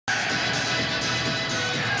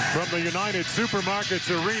the United Supermarkets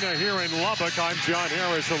Arena here in Lubbock. I'm John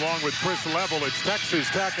Harris along with Chris Level. It's Texas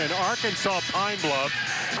Tech and Arkansas Pine Bluff.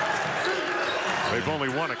 They've only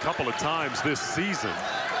won a couple of times this season.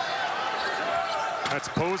 That's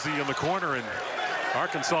Posey in the corner, and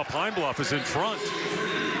Arkansas Pine Bluff is in front.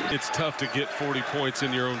 It's tough to get 40 points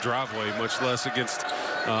in your own driveway, much less against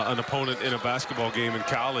an opponent in a basketball game in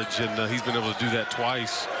college, and he's been able to do that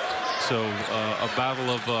twice. So a battle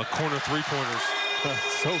of corner three-pointers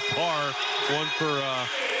so far. One for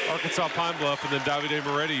Arkansas Pine Bluff, and then Davide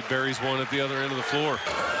Moretti buries one at the other end of the floor.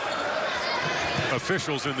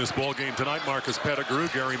 Officials in this ball game tonight: Marcus Pettigrew,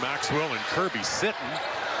 Gary Maxwell, and Kirby Sitton.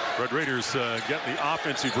 Red Raiders get the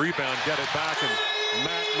offensive rebound, get it back, and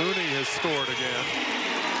Matt Mooney has scored again.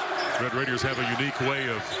 Red Raiders have a unique way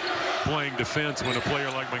of playing defense when a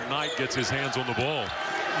player like McKnight gets his hands on the ball.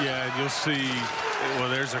 Yeah, and you'll see, well,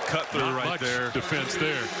 there's a cut through Not right much there. Defense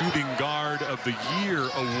there. Shooting Guard of the Year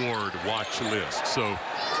award watch list. So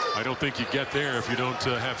I don't think you get there if you don't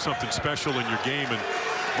have something special in your game. And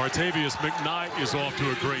Martavius McKnight is off to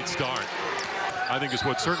a great start. I think it's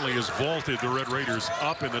what certainly has vaulted the Red Raiders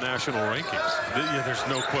up in the national rankings. Yeah, there's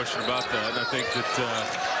no question about that. And I think that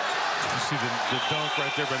you see the dunk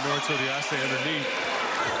right there by Norris Odiase underneath.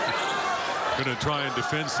 Going to try and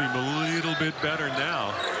defend him a little bit better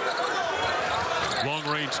now.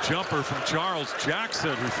 Long-range jumper from Charles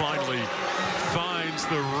Jackson, who finally finds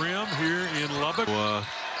the rim here in Lubbock.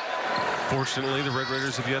 Fortunately, the Red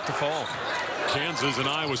Raiders have yet to fall. Kansas and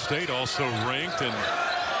Iowa State also ranked, and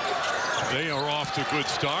they are off to good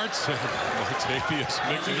starts. Martavius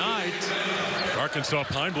McKnight. Arkansas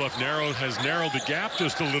Pine Bluff has narrowed the gap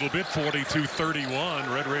just a little bit,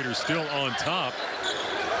 42-31. Red Raiders still on top.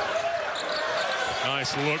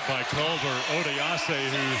 Nice look by Culver Odiase,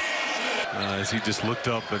 who as he just looked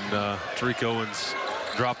up, and Tariq Owens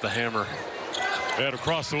dropped the hammer. And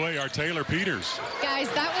across the way are Taylor Peters. Guys,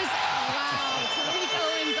 that was wow. Tariq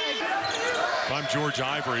Owens. If I'm George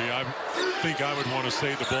Ivory, I think I would want to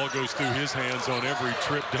say the ball goes through his hands on every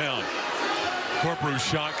trip down. Corporu's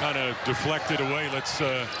shot kind of deflected away. Let's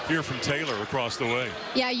hear from Taylor across the way.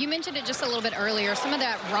 Yeah, you mentioned it just a little bit earlier. Some of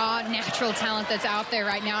that raw, natural talent that's out there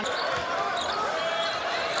right now.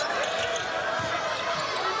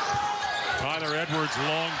 Tyler Edwards,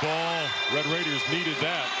 long ball. Red Raiders needed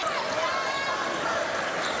that.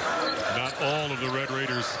 Not all of the Red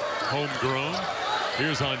Raiders homegrown.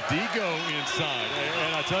 Here's Ondigo inside.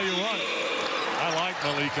 And I tell you what, I like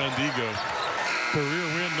Malik Ondigo. Career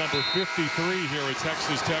win number 53 here at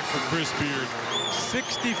Texas Tech for Chris Beard.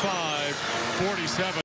 65-47.